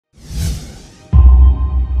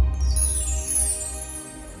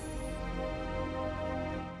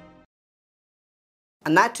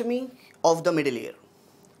Anatomy of the middle ear.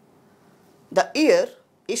 The ear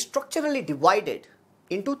is structurally divided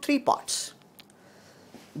into three parts.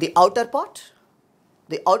 The outer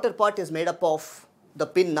part is made up of the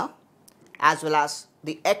pinna as well as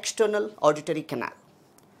the external auditory canal.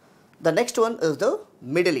 The next one is the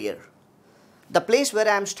middle ear. The place where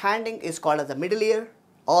I am standing is called as the middle ear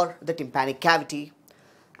or the tympanic cavity,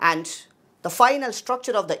 and the final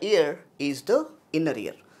structure of the ear is the inner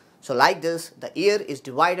ear. So like this, the ear is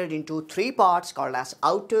divided into three parts called as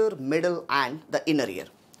outer, middle and the inner ear.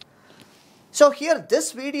 So here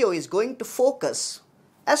this video is going to focus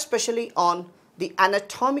especially on the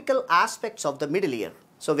anatomical aspects of the middle ear.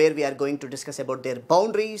 So where we are going to discuss about their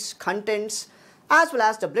boundaries, contents as well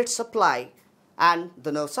as the blood supply and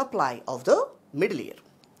the nerve supply of the middle ear.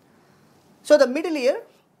 So the middle ear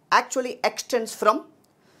actually extends from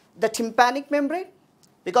the tympanic membrane,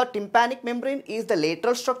 because tympanic membrane is the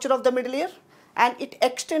lateral structure of the middle ear, and it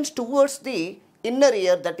extends towards the inner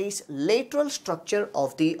ear, that is lateral structure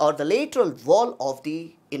of the or the lateral wall of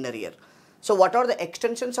the inner ear. So what are the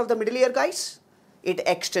extensions of the middle ear, guys? It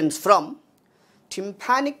extends from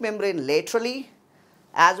tympanic membrane laterally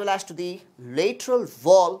as well as to the lateral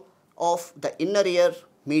wall of the inner ear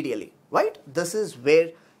medially, right? This is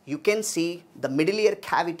where you can see the middle ear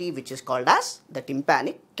cavity, which is called as the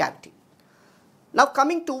tympanic cavity. Now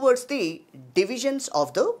coming towards the divisions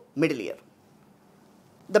of the middle ear.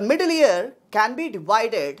 The middle ear can be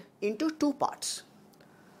divided into two parts.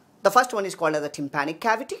 The first one is called as the tympanic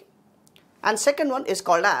cavity and second one is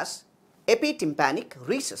called as epitympanic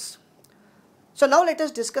recess. So now let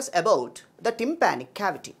us discuss about the tympanic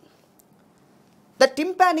cavity. The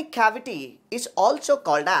tympanic cavity is also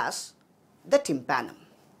called as the tympanum.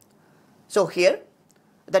 So here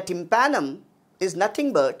the tympanum is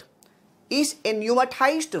nothing but is a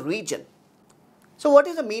pneumatized region. So what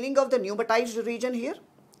is the meaning of the pneumatized region here?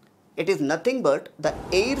 It is nothing but the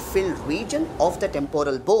air-filled region of the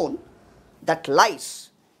temporal bone that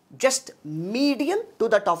lies just medial to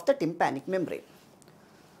that of the tympanic membrane.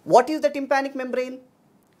 What is the tympanic membrane?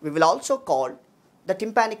 We will also call the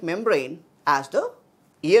tympanic membrane as the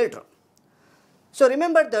eardrum. So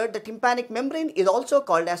remember that the tympanic membrane is also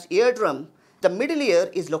called as eardrum. The middle ear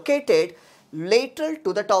is located lateral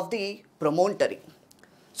to that of the promontory.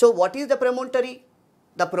 So what is the promontory?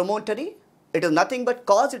 The promontory, it is nothing but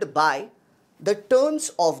caused by the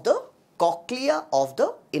turns of the cochlea of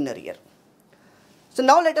the inner ear. So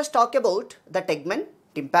now let us talk about the tegmen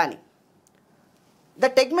tympani. The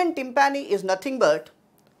tegmen tympani is nothing but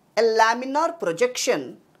a laminar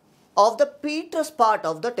projection of the petrous part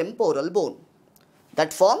of the temporal bone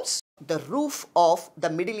that forms the roof of the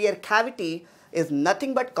middle ear cavity is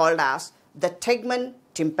nothing but called as the tegmen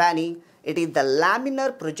tympani. It is the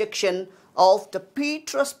laminar projection of the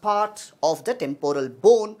petrous part of the temporal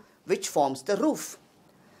bone which forms the roof.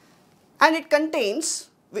 And it contains,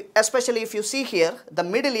 especially if you see here, the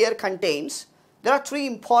middle ear contains, there are three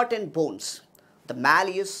important bones, the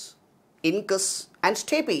malleus, incus and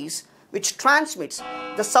stapes, which transmits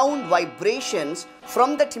the sound vibrations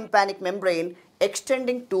from the tympanic membrane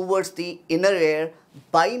extending towards the inner ear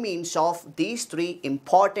by means of these three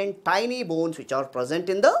important tiny bones which are present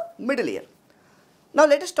in the middle ear. Now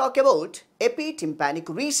let us talk about epitympanic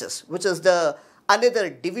recess, which is the another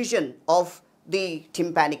division of the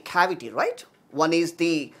tympanic cavity, right? One is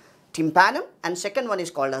the tympanum and second one is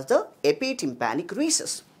called as the epitympanic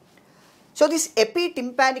recess. So this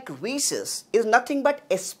epitympanic recess is nothing but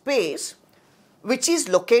a space which is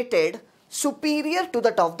located superior to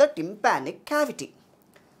that of the tympanic cavity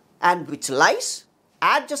and which lies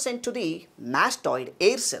adjacent to the mastoid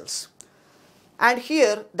air cells. And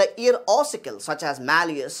here the ear ossicles such as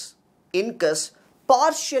malleus, incus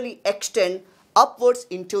partially extend upwards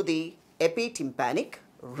into the epitympanic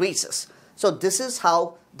recess. So this is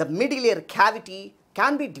how the middle ear cavity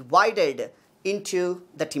can be divided into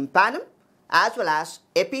the tympanum as well as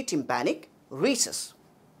epitympanic recess.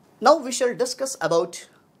 Now we shall discuss about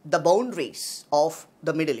the boundaries of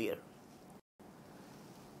the middle ear.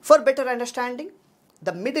 For better understanding,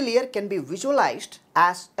 the middle ear can be visualized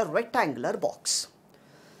as a rectangular box.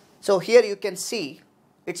 So here you can see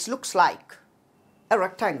it looks like a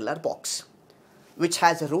rectangular box which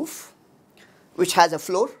has a roof, which has a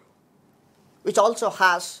floor, which also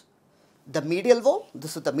has the medial wall.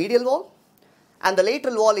 This is the medial wall, and the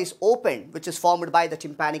lateral wall is open, which is formed by the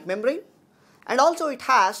tympanic membrane, and also it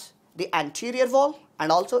has the anterior wall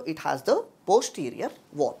and also it has the posterior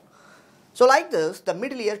wall. So like this, the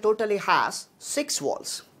middle ear totally has 6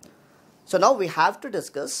 walls. So now we have to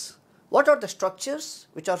discuss what are the structures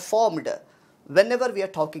which are formed whenever we are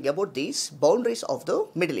talking about these boundaries of the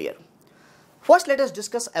middle ear. First, let us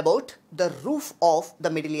discuss about the roof of the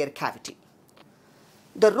middle ear cavity.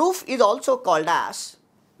 The roof is also called as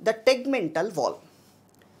the tegmental wall.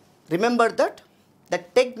 Remember that the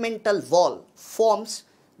tegmental wall forms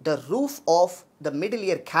the roof of the middle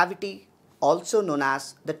ear cavity, also known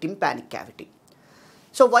as the tympanic cavity.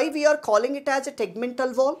 So why we are calling it as a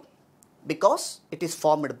tegmental wall? Because it is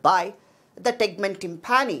formed by the tegmen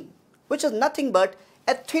tympani, which is nothing but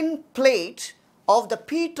a thin plate of the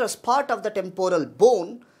petrous part of the temporal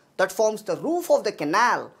bone that forms the roof of the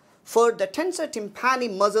canal for the tensor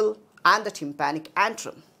tympani muscle and the tympanic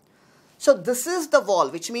antrum. So this is the wall,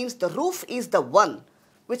 which means the roof is the one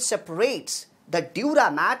which separates the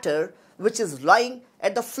dura mater, which is lying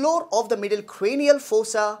at the floor of the middle cranial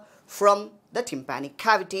fossa from the tympanic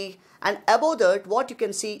cavity, and above that what you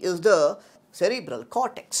can see is the cerebral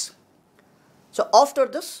cortex. So after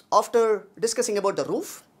this, after discussing about the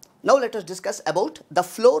roof, now let us discuss about the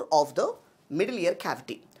floor of the middle ear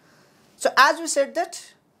cavity. So as we said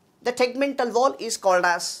that the tegmental wall is called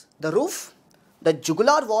as the roof, the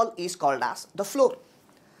jugular wall is called as the floor.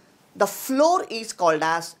 The floor is called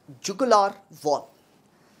as jugular wall.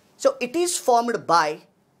 So it is formed by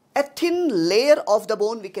a thin layer of the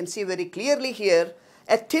bone. We can see very clearly here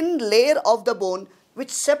a thin layer of the bone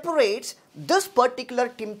which separates this particular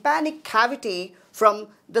tympanic cavity from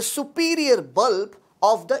the superior bulb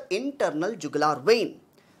of the internal jugular vein,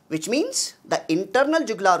 which means the internal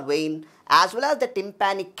jugular vein as well as the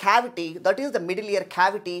tympanic cavity, that is the middle ear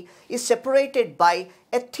cavity, is separated by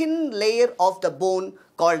a thin layer of the bone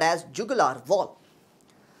called as jugular wall.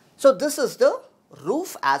 So this is the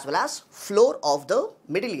roof as well as floor of the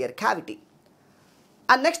middle ear cavity.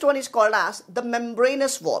 And next one is called as the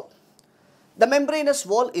membranous wall. The membranous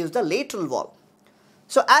wall is the lateral wall.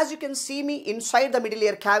 So as you can see me inside the middle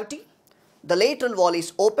ear cavity, the lateral wall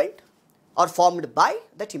is opened or formed by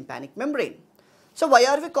the tympanic membrane. So why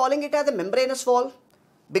are we calling it as a membranous wall?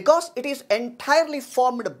 Because it is entirely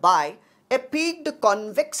formed by a peaked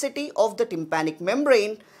convexity of the tympanic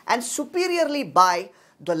membrane and superiorly by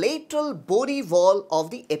the lateral bony wall of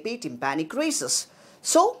the epitympanic recess.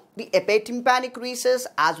 So the epitympanic recess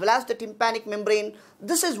as well as the tympanic membrane,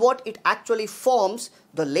 this is what it actually forms,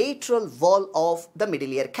 the lateral wall of the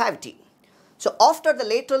middle ear cavity. So after the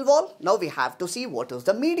lateral wall, now we have to see what is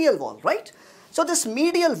the medial wall, right? So this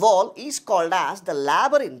medial wall is called as the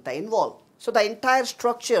labyrinthine wall. So the entire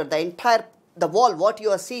structure, the wall what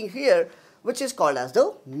you are seeing here, which is called as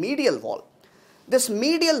the medial wall. This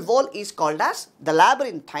medial wall is called as the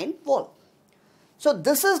labyrinthine wall. So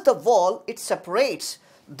this is the wall, it separates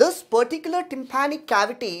this particular tympanic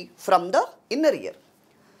cavity from the inner ear.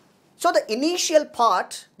 So the initial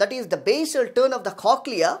part, that is the basal turn of the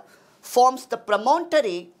cochlea, forms the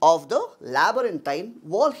promontory of the labyrinthine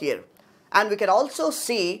wall here. And we can also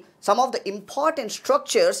see some of the important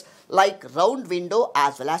structures like round window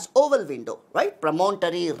as well as oval window, right?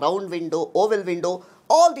 Promontory, round window, oval window,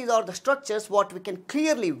 all these are the structures what we can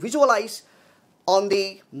clearly visualize on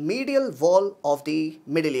the medial wall of the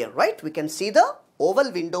middle ear, right? We can see the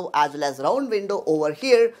oval window as well as round window over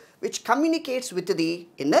here, which communicates with the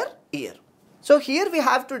inner ear. So here we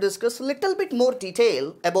have to discuss a little bit more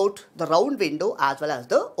detail about the round window as well as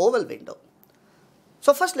the oval window.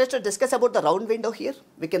 So first let's discuss about the round window here.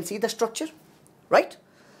 We can see the structure, right?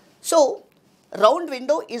 So round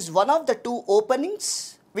window is one of the two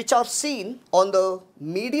openings which are seen on the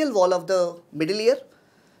medial wall of the middle ear.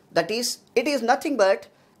 That is, it is nothing but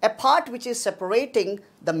a part which is separating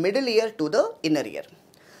the middle ear to the inner ear.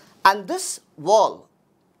 And this wall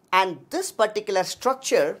and this particular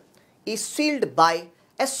structure is sealed by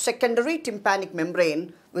a secondary tympanic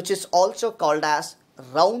membrane, which is also called as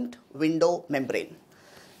round window membrane.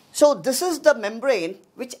 So this is the membrane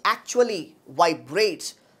which actually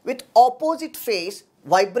vibrates with opposite phase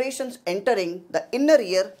vibrations entering the inner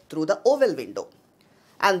ear through the oval window.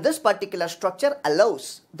 And this particular structure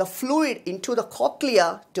allows the fluid into the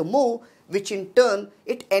cochlea to move, which in turn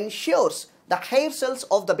it ensures the hair cells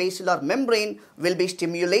of the basilar membrane will be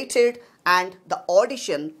stimulated and the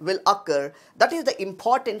audition will occur. That is the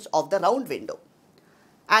importance of the round window.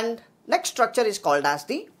 And next structure is called as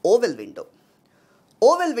the oval window.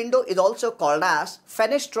 Oval window is also called as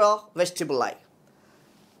fenestra vestibuli.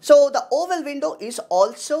 So the oval window is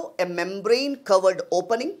also a membrane covered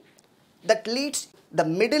opening that leads the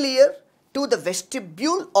middle ear to the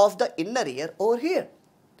vestibule of the inner ear over here.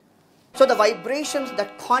 So the vibrations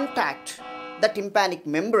that contact the tympanic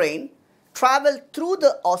membrane travel through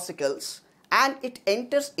the ossicles and it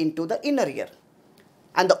enters into the inner ear.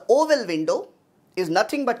 And the oval window is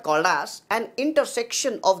nothing but called as an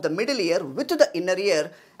intersection of the middle ear with the inner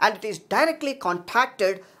ear, and it is directly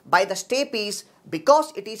contacted by the stapes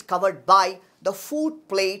because it is covered by the foot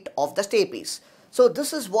plate of the stapes. So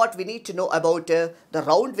this is what we need to know about the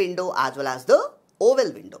round window as well as the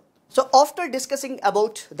oval window. So after discussing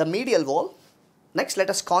about the medial wall, next let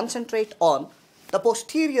us concentrate on the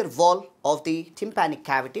posterior wall of the tympanic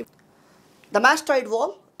cavity. The mastoid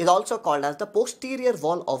wall is also called as the posterior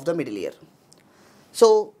wall of the middle ear.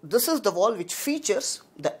 So this is the wall which features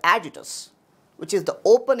the auditors, which is the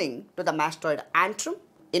opening to the mastoid antrum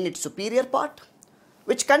in its superior part,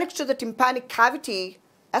 which connects to the tympanic cavity,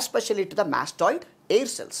 especially to the mastoid air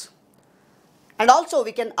cells. And also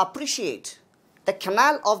we can appreciate the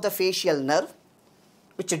canal of the facial nerve,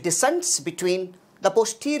 which descends between the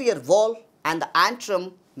posterior wall and the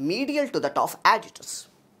antrum medial to that of auditors.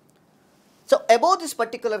 So above this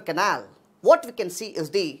particular canal, what we can see is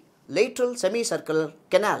the lateral semicircular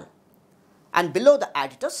canal, and below the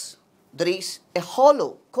auditors there is a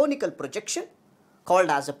hollow conical projection called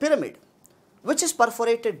as a pyramid, which is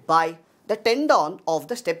perforated by the tendon of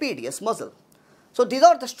the stapedius muscle. So these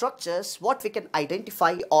are the structures what we can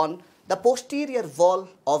identify on the posterior wall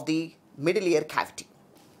of the middle ear cavity.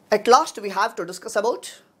 At last we have to discuss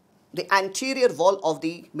about the anterior wall of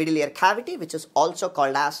the middle ear cavity, which is also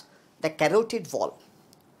called as the carotid wall.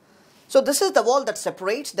 So this is the wall that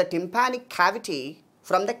separates the tympanic cavity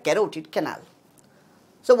from the carotid canal.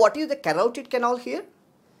 So what is the carotid canal here?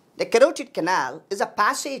 The carotid canal is a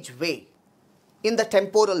passageway in the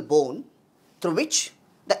temporal bone through which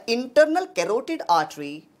the internal carotid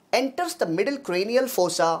artery enters the middle cranial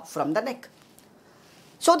fossa from the neck.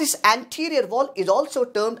 So this anterior wall is also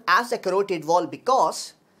termed as the carotid wall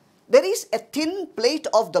because there is a thin plate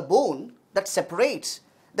of the bone that separates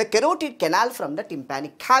the carotid canal from the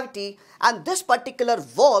tympanic cavity, and this particular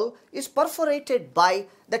wall is perforated by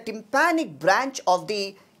the tympanic branch of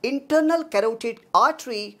the internal carotid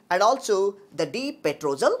artery and also the deep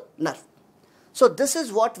petrosal nerve. So this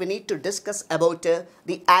is what we need to discuss about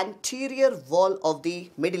the anterior wall of the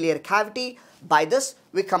middle ear cavity. By this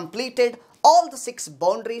we completed all the 6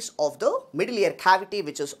 boundaries of the middle ear cavity,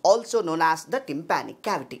 which is also known as the tympanic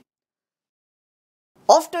cavity.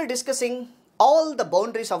 After discussing all the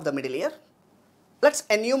boundaries of the middle ear, let's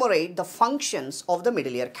enumerate the functions of the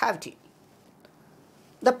middle ear cavity.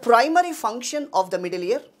 The primary function of the middle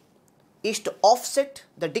ear is to offset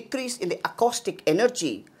the decrease in the acoustic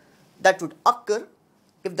energy that would occur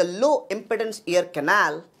if the low impedance ear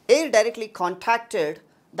canal air directly contacted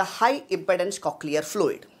the high impedance cochlear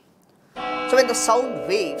fluid. So when the sound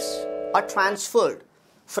waves are transferred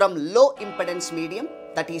from low impedance medium,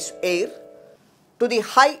 that is air, to the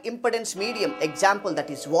high impedance medium, example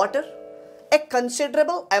that is water, a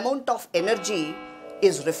considerable amount of energy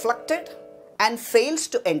is reflected and fails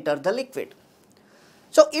to enter the liquid.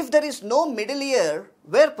 So if there is no middle ear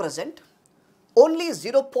were present, only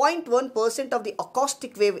 0.1% of the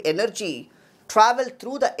acoustic wave energy travel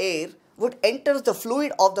through the air would enter the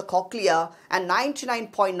fluid of the cochlea, and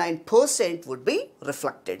 99.9% would be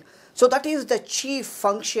reflected. So that is the chief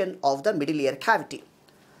function of the middle ear cavity.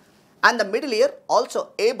 And the middle ear also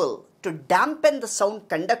able to dampen the sound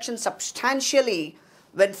conduction substantially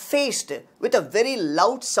when faced with a very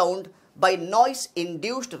loud sound by noise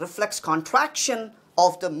induced reflex contraction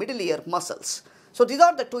of the middle ear muscles. So these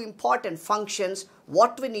are the 2 important functions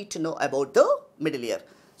what we need to know about the middle ear.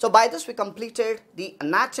 So by this we completed the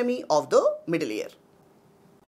anatomy of the middle ear.